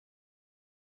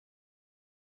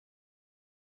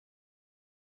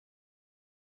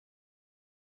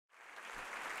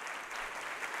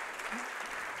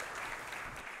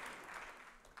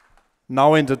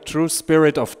Now, in the true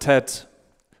spirit of TED,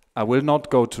 I will not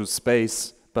go to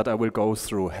space, but I will go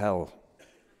through hell.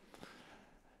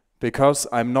 Because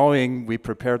I'm knowing we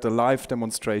prepared a live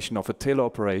demonstration of a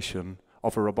teleoperation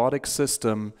of a robotic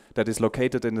system that is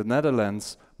located in the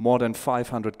Netherlands, more than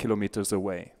 500 kilometers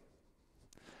away.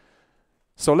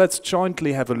 So let's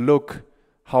jointly have a look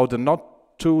how the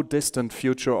not too distant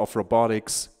future of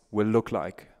robotics will look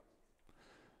like.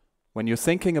 When you're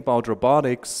thinking about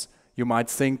robotics, you might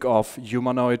think of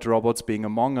humanoid robots being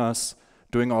among us,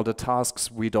 doing all the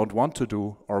tasks we don't want to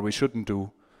do or we shouldn't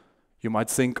do. You might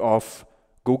think of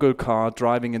Google car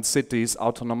driving in cities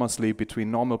autonomously between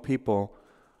normal people.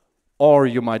 Or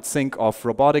you might think of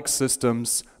robotic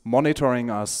systems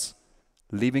monitoring us,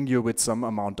 leaving you with some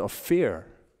amount of fear.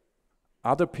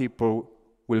 Other people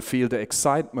will feel the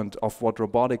excitement of what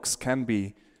robotics can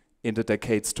be in the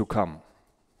decades to come.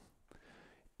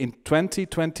 In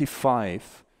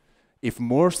 2025, if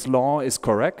Moore's law is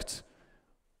correct,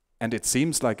 and it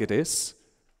seems like it is,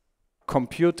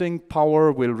 computing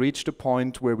power will reach the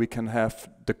point where we can have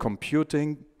the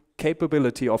computing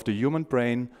capability of the human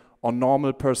brain on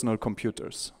normal personal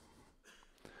computers.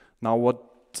 Now,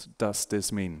 what does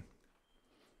this mean?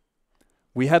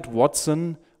 We had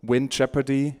Watson win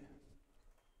Jeopardy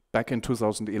back in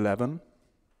 2011,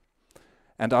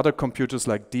 and other computers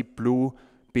like Deep Blue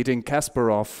beating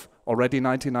Kasparov already in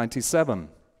 1997.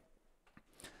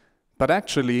 But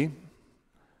actually,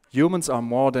 humans are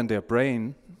more than their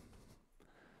brain.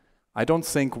 I don't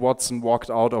think Watson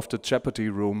walked out of the Jeopardy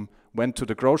room, went to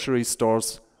the grocery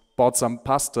stores, bought some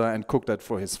pasta and cooked that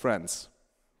for his friends.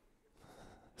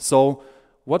 So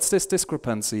what's this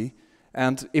discrepancy?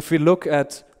 And if we look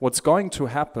at what's going to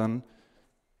happen,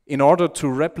 in order to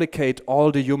replicate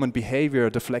all the human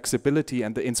behavior, the flexibility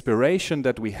and the inspiration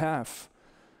that we have,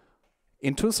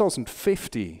 in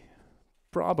 2050,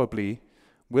 probably,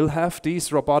 we'll have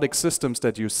these robotic systems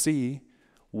that you see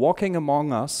walking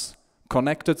among us,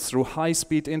 connected through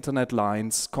high-speed internet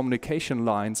lines, communication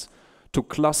lines, to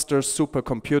cluster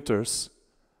supercomputers,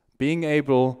 being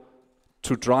able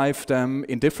to drive them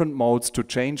in different modes, to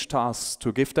change tasks,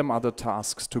 to give them other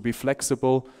tasks, to be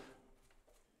flexible,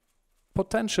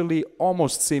 potentially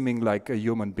almost seeming like a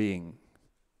human being.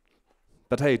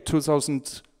 But hey,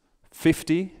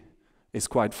 2050 is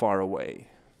quite far away.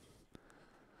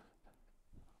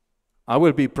 I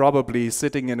will be probably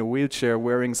sitting in a wheelchair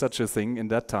wearing such a thing in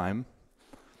that time.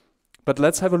 But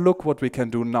let's have a look what we can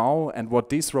do now and what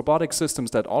these robotic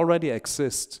systems that already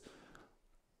exist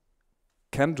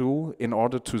can do in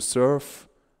order to serve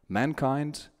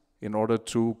mankind, in order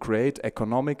to create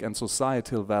economic and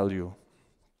societal value.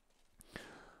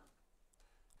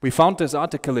 We found this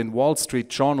article in Wall Street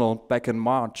Journal back in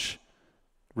March,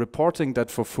 reporting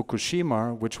that for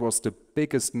Fukushima, which was the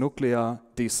biggest nuclear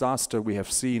disaster we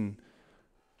have seen,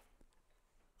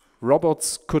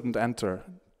 robots couldn't enter.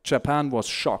 Japan was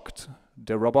shocked.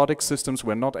 Their robotic systems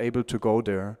were not able to go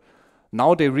there.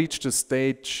 Now they reached a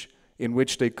stage in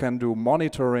which they can do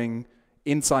monitoring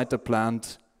inside the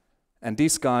plant, and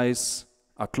these guys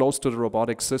are close to the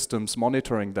robotic systems,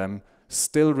 monitoring them,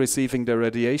 still receiving their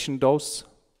radiation dose.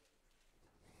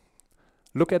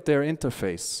 Look at their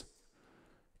interface.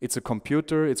 It's a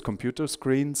computer, it's computer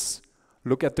screens.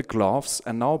 Look at the gloves,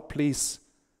 and now please,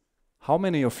 how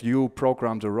many of you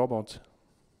programmed a robot?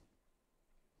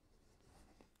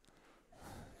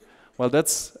 Well,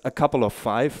 that's a couple of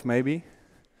 5, maybe.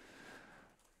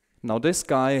 Now this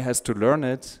guy has to learn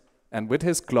it, and with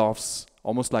his gloves,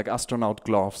 almost like astronaut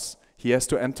gloves, he has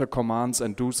to enter commands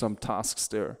and do some tasks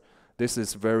there. This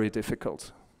is very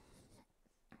difficult.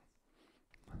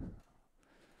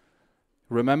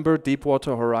 Remember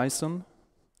Deepwater Horizon?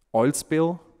 Oil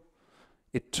spill?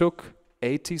 It took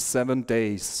 87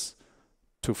 days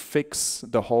to fix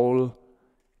the hole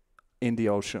in the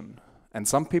ocean. And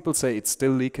some people say it's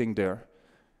still leaking there.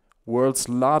 World's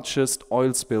largest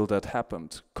oil spill that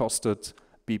happened costed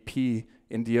BP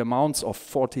in the amounts of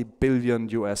 $40 billion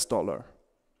US.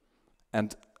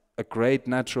 And a great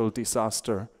natural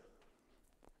disaster.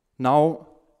 Now,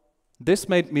 this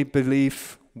made me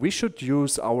believe we should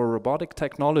use our robotic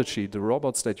technology, the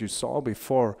robots that you saw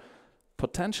before,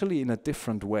 potentially in a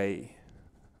different way.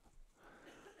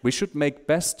 We should make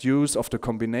best use of the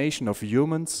combination of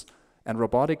humans and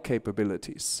robotic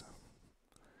capabilities.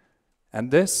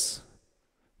 And this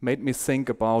made me think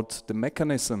about the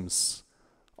mechanisms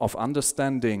of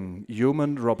understanding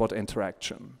human-robot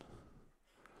interaction.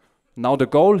 Now the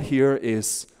goal here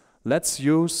is, let's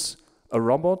use a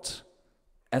robot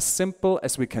as simple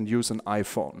as we can use an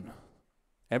iPhone.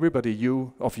 Everybody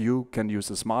of you can use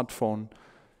a smartphone.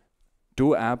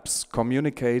 do apps,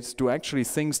 communicate, do actually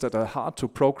things that are hard to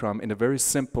program in a very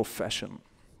simple fashion.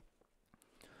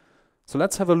 So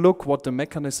let's have a look what the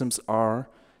mechanisms are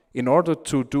in order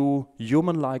to do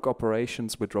human-like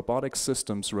operations with robotic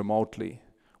systems remotely,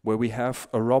 where we have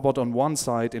a robot on one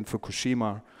side in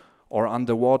Fukushima or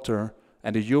underwater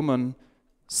and a human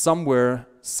somewhere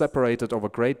separated over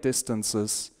great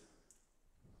distances,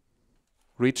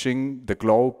 reaching the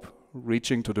globe,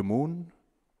 reaching to the moon,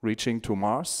 reaching to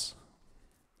Mars.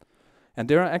 And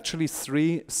there are actually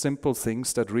three simple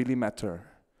things that really matter.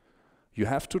 You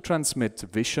have to transmit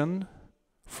vision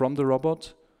from the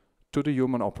robot to the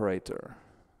human operator.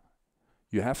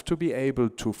 You have to be able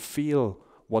to feel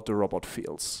what the robot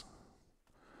feels.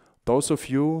 Those of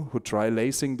you who try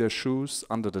lacing their shoes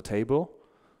under the table,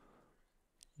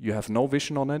 you have no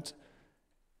vision on it,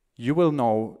 you will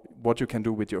know what you can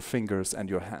do with your fingers and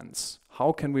your hands.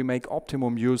 How can we make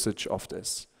optimum usage of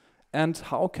this? And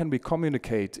how can we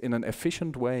communicate in an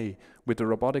efficient way with the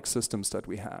robotic systems that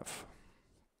we have?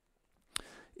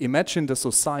 Imagine the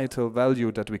societal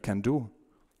value that we can do.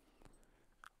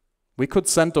 We could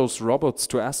send those robots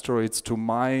to asteroids to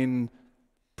mine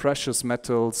precious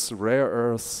metals, rare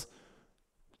earths,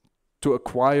 to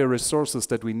acquire resources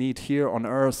that we need here on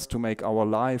Earth to make our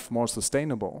life more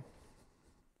sustainable.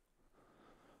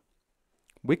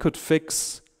 We could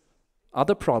fix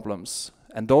other problems,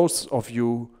 and those of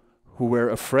you who were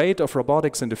afraid of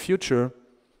robotics in the future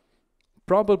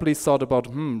probably thought about,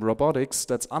 robotics,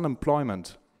 that's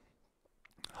unemployment.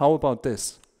 How about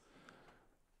this?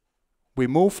 We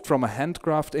moved from a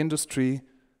handcraft industry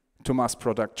to mass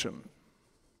production.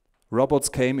 Robots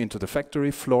came into the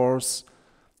factory floors,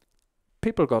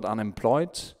 people got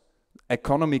unemployed,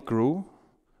 economy grew,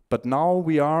 but now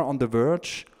we are on the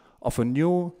verge of a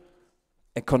new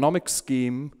economic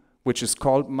scheme which is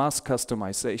called mass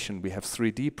customization. We have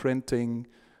 3D printing,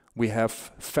 we have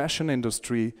fashion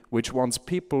industry which wants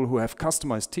people who have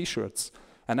customized t-shirts,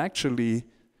 and actually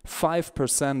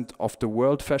 5% of the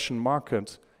world fashion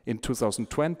market in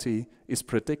 2020 is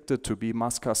predicted to be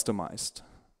mass customized.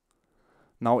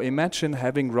 Now imagine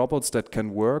having robots that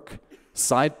can work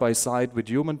side by side with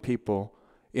human people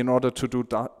in order to do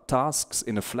tasks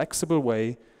in a flexible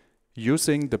way,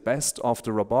 using the best of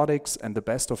the robotics and the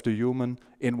best of the human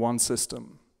in one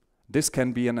system. This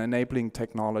can be an enabling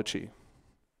technology.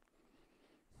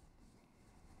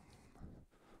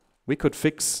 We could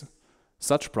fix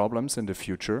such problems in the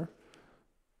future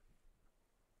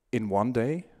in one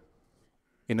day,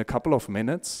 in a couple of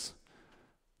minutes,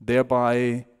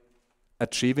 thereby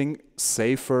achieving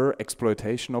safer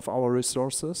exploitation of our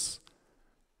resources,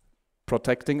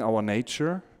 protecting our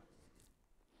nature.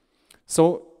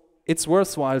 So it's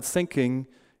worthwhile thinking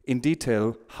in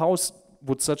detail, how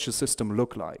would such a system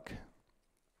look like?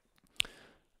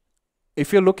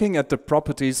 If you're looking at the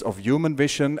properties of human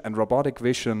vision and robotic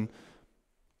vision,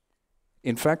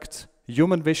 in fact,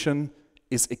 human vision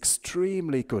is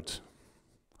extremely good.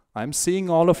 I'm seeing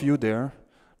all of you there,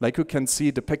 like you can see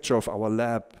the picture of our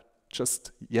lab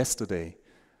just yesterday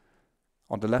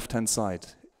on the left-hand side.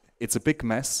 It's a big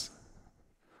mess.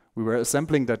 We were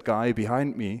assembling that guy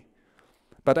behind me,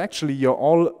 but actually you're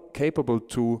all capable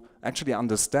to actually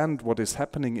understand what is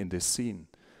happening in this scene.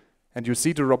 And you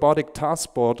see the robotic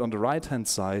task board on the right-hand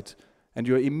side, and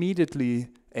you're immediately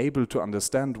able to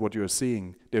understand what you're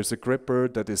seeing. There's a gripper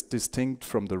that is distinct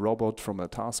from the robot, from a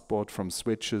task board, from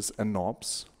switches and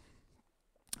knobs.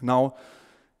 Now,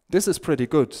 this is pretty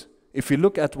good. If you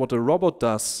look at what a robot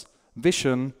does,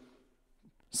 vision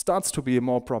starts to be a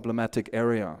more problematic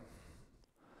area.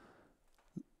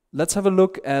 Let's have a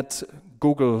look at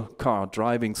Google car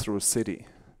driving through a city.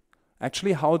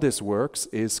 Actually, how this works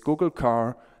is Google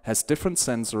car has different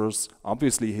sensors.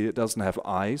 Obviously, he doesn't have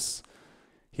eyes.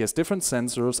 He has different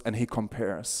sensors and he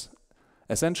compares.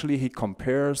 Essentially, he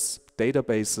compares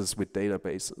databases with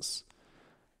databases.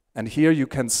 And here you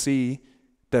can see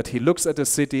that he looks at a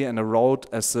city and a road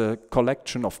as a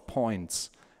collection of points.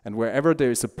 And wherever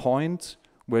there is a point,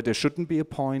 where there shouldn't be a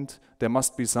point, there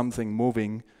must be something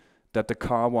moving that the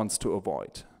car wants to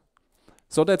avoid.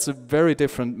 So that's a very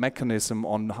different mechanism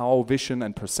on how vision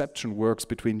and perception works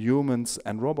between humans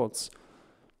and robots.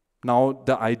 Now,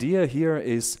 the idea here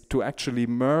is to actually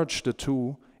merge the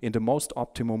two in the most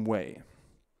optimum way.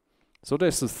 So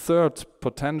there's a third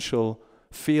potential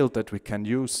field that we can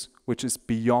use, which is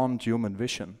beyond human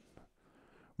vision,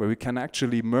 where we can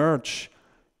actually merge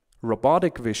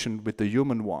robotic vision with the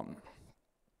human one.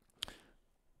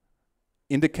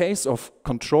 In the case of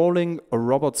controlling a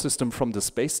robot system from the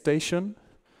space station,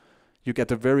 you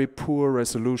get a very poor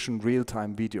resolution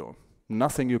real-time video.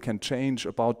 Nothing you can change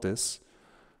about this.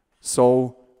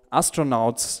 So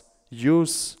astronauts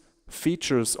use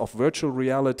features of virtual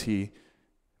reality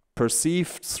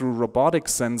perceived through robotic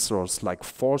sensors like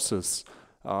forces,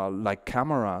 like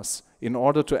cameras, in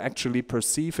order to actually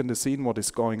perceive in the scene what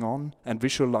is going on and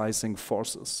visualizing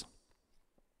forces.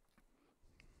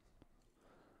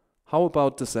 How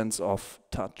about the sense of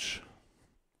touch?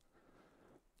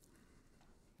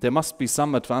 There must be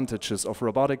some advantages of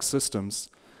robotic systems,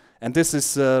 and this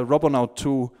is Robonaut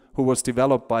 2, who was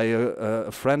developed by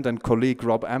a friend and colleague,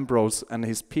 Rob Ambrose, and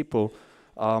his people,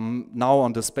 now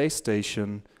on the space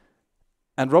station.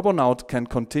 And Robonaut can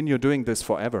continue doing this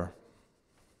forever.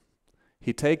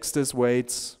 He takes these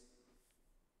weights,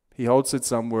 he holds it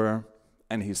somewhere,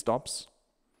 and he stops.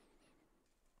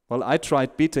 Well, I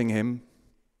tried beating him,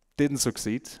 didn't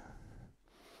succeed.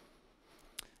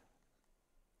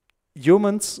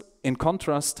 Humans, in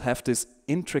contrast, have this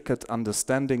intricate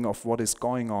understanding of what is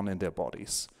going on in their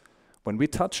bodies. When we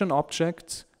touch an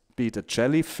object, be it a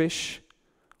jellyfish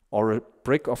or a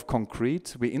brick of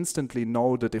concrete, we instantly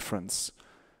know the difference,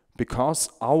 because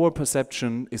our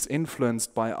perception is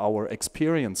influenced by our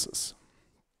experiences.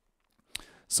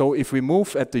 So if we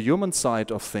move at the human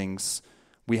side of things,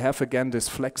 we have again this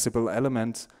flexible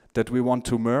element that we want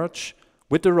to merge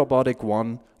with the robotic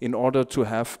one in order to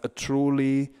have a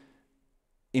truly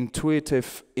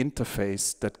intuitive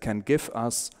interface that can give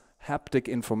us haptic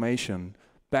information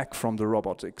back from the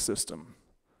robotic system.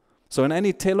 So in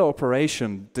any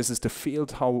teleoperation, this is the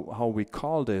field how we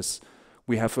call this.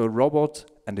 We have a robot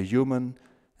and a human,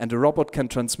 and the robot can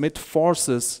transmit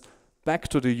forces back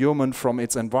to the human from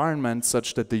its environment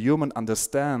such that the human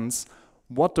understands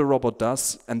what the robot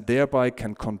does and thereby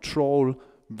can control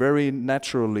very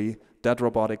naturally that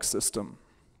robotic system.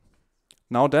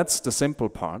 Now that's the simple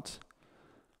part.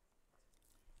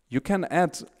 You can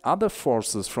add other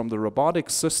forces from the robotic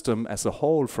system as a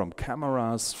whole, from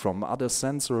cameras, from other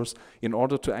sensors, in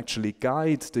order to actually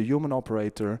guide the human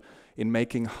operator in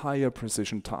making higher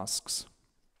precision tasks.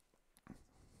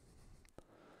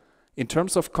 In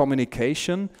terms of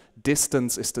communication,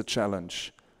 distance is the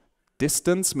challenge.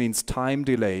 Distance means time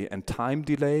delay, and time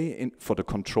delay for the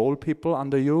control people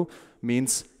under you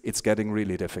means it's getting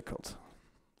really difficult.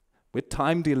 With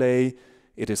time delay,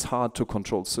 it is hard to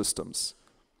control systems.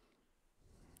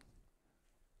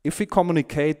 If we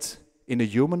communicate in a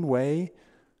human way,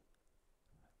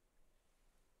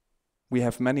 we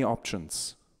have many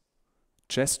options.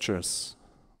 Gestures,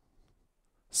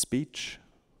 speech,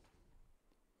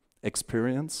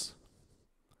 experience.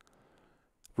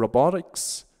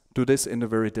 Robotics do this in a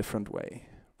very different way.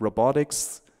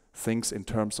 Robotics thinks in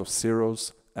terms of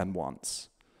zeros and ones.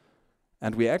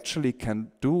 And we actually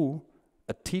can do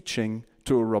a teaching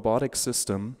to a robotic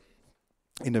system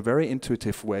in a very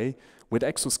intuitive way with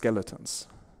exoskeletons.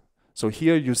 So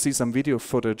here you see some video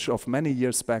footage of many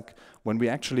years back when we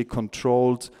actually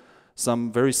controlled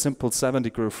some very simple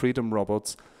 7-degree freedom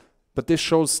robots. But this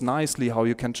shows nicely how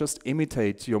you can just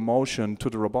imitate your motion to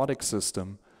the robotic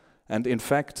system and in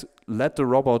fact let the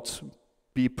robot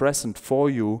be present for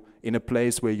you in a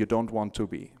place where you don't want to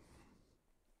be.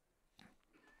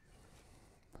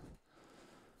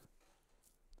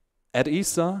 At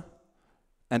ESA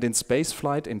and in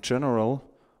spaceflight in general,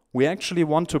 we actually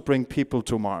want to bring people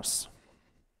to Mars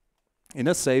in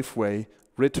a safe way,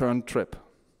 return trip.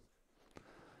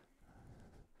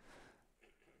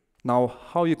 Now,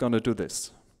 how are you going to do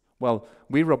this? Well,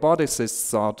 we roboticists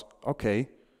thought, okay,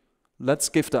 let's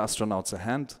give the astronauts a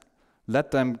hand,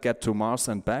 let them get to Mars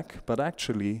and back, but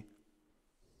actually,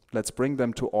 let's bring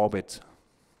them to orbit.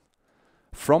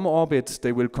 From orbit,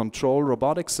 they will control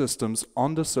robotic systems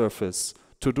on the surface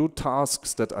to do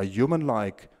tasks that are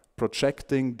human-like,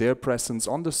 projecting their presence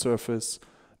on the surface,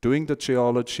 doing the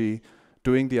geology,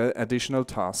 doing the additional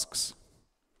tasks,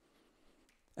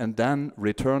 and then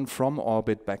return from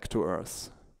orbit back to Earth,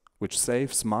 which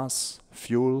saves mass,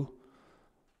 fuel,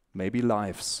 maybe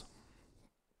lives.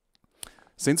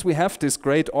 Since we have this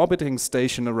great orbiting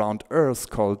station around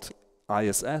Earth called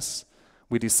ISS,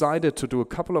 we decided to do a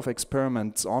couple of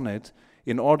experiments on it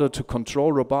in order to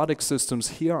control robotic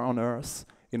systems here on Earth,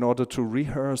 in order to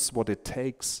rehearse what it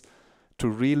takes to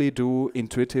really do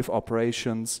intuitive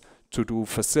operations, to do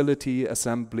facility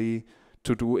assembly,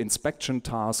 to do inspection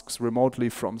tasks remotely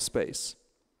from space.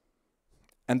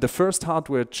 And the first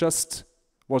hardware just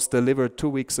was delivered 2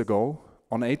 weeks ago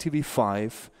on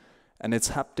ATV5, and it's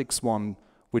Haptics 1,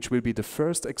 which will be the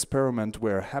first experiment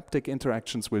where haptic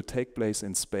interactions will take place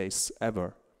in space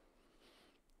ever.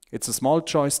 It's a small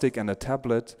joystick and a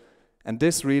tablet, and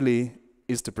this really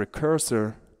is the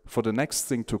precursor for the next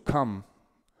thing to come,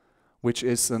 which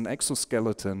is an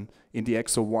exoskeleton in the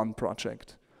EXO-1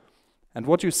 project. And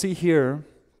what you see here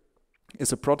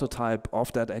is a prototype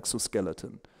of that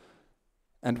exoskeleton.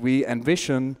 And we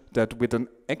envision that with an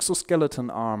exoskeleton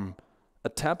arm, a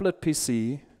tablet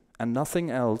PC, and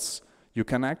nothing else, you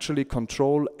can actually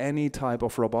control any type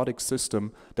of robotic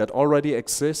system that already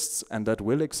exists and that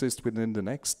will exist within the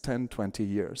next 10, 20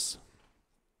 years.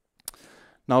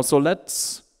 Now, so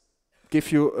let's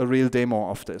give you a real demo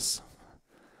of this.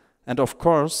 And of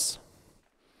course,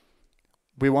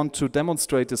 we want to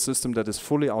demonstrate a system that is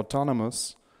fully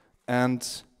autonomous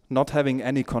and not having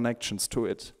any connections to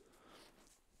it.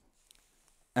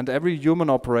 And every human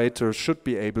operator should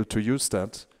be able to use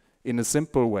that in a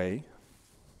simple way.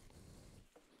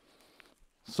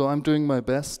 So I'm doing my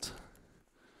best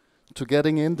to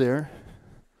getting in there.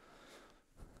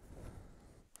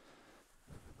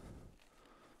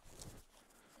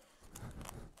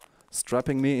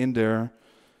 Strapping me in there,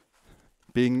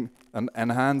 being an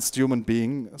enhanced human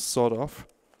being, sort of.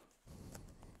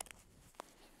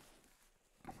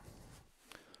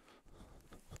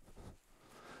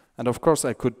 And of course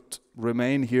I could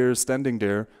remain here standing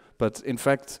there, but in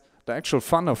fact the actual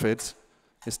fun of it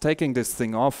is taking this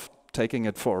thing off, taking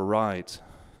it for a ride.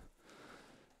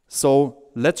 So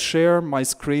let's share my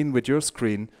screen with your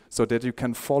screen so that you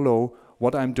can follow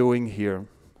what I'm doing here.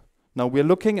 Now we're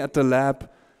looking at the lab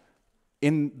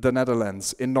in the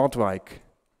Netherlands, in Noordwijk.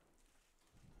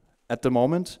 At the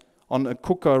moment, on a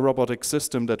KUKA robotic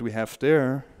system that we have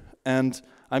there, and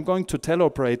I'm going to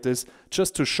teleoperate this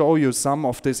just to show you some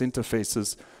of these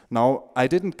interfaces. Now, I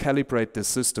didn't calibrate this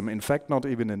system, in fact not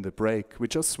even in the brake. We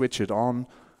just switch it on,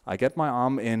 I get my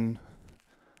arm in,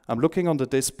 I'm looking on the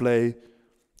display,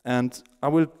 and I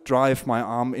will drive my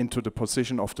arm into the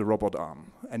position of the robot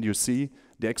arm. And you see,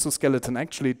 the exoskeleton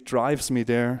actually drives me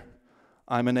there.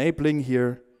 I'm enabling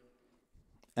here,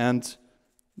 and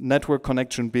network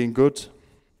connection being good,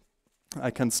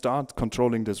 I can start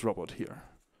controlling this robot here.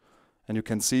 And you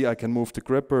can see I can move the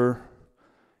gripper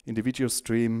in the video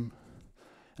stream,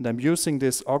 and I'm using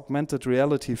these augmented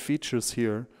reality features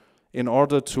here in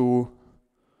order to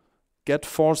get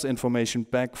force information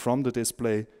back from the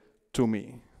display to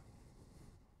me.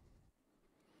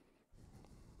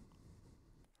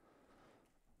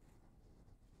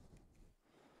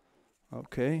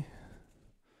 Okay.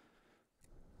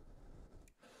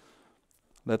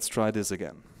 Let's try this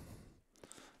again.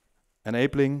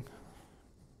 Enabling.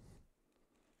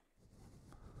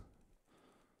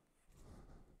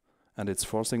 And it's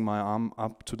forcing my arm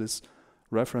up to this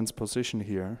reference position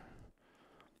here.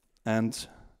 And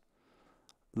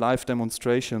live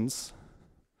demonstrations,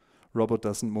 robot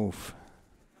doesn't move.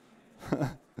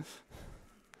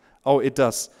 Oh, it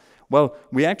does. Well,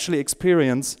 we actually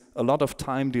experience a lot of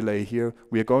time delay here.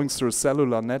 We are going through a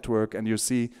cellular network, and you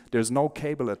see there's no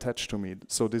cable attached to me.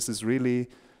 So this is really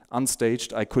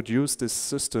unstaged. I could use this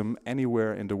system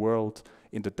anywhere in the world,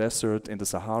 in the desert, in the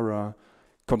Sahara,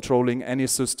 controlling any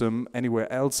system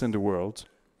anywhere else in the world.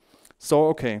 So,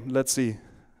 okay, let's see.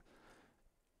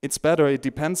 It's better, it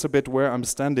depends a bit where I'm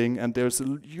standing, and there's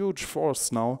a huge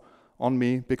force now on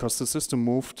me because the system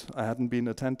moved. I hadn't been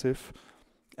attentive.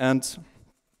 And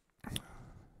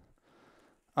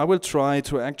I will try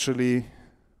to actually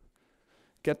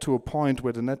get to a point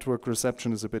where the network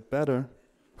reception is a bit better.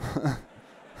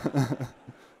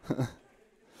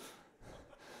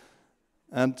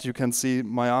 And you can see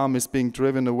my arm is being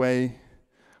driven away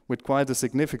with quite a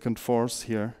significant force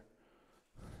here.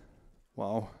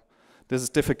 Wow, this is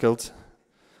difficult.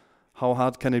 How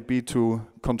hard can it be to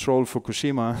control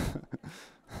Fukushima,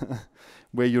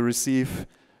 where you receive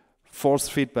force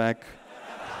feedback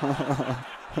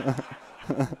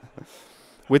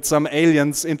with some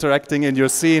aliens interacting in your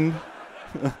scene?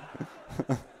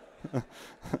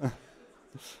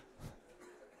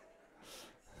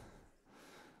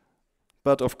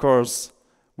 But of course,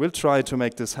 we'll try to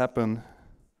make this happen.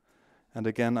 And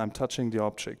again, I'm touching the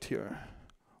object here.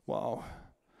 Wow.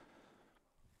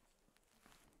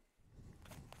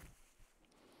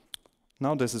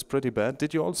 Now this is pretty bad.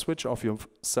 Did you all switch off your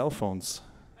cell phones?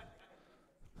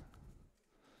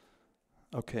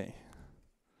 Okay.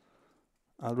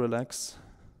 I'll relax.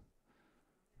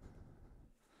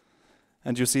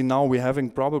 And you see now we're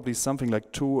having probably something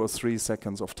like 2 or 3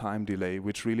 seconds of time delay,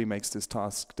 which really makes this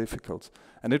task difficult.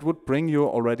 And it would bring you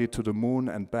already to the moon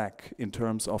and back in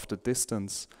terms of the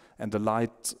distance and the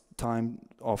light time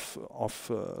of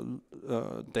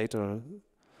data.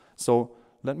 So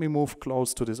let me move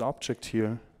close to this object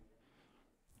here.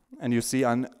 And you see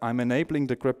I'm enabling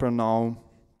the gripper now,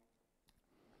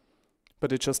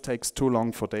 but it just takes too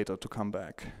long for data to come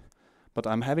back. But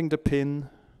I'm having the pin.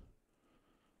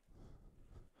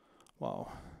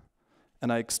 Wow.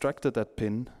 And I extracted that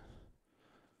pin.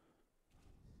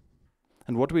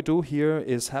 And what we do here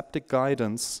is haptic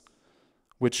guidance,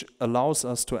 which allows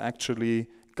us to actually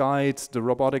guide the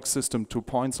robotic system to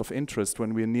points of interest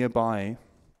when we're nearby.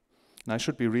 And I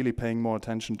should be really paying more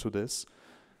attention to this.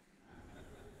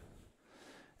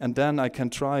 And then I can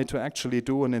try to actually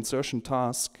do an insertion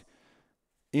task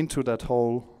into that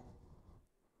hole,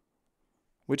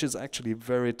 which is actually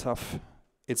very tough.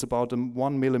 It's about a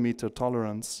 1 millimeter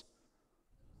tolerance.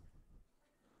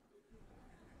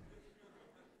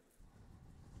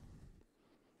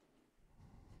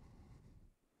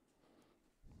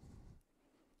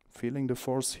 Feeling the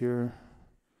force here.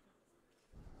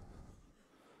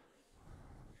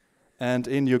 And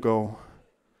in you go.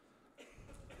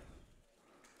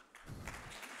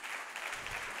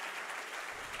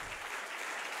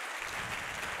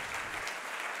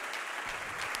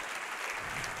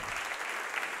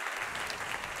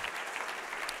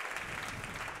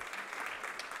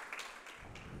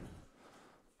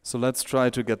 So let's try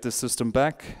to get this system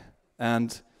back.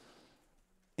 And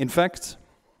in fact,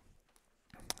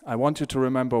 I want you to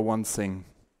remember one thing.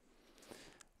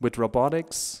 With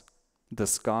robotics, the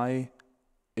sky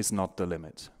is not the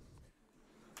limit.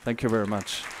 Thank you very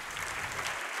much.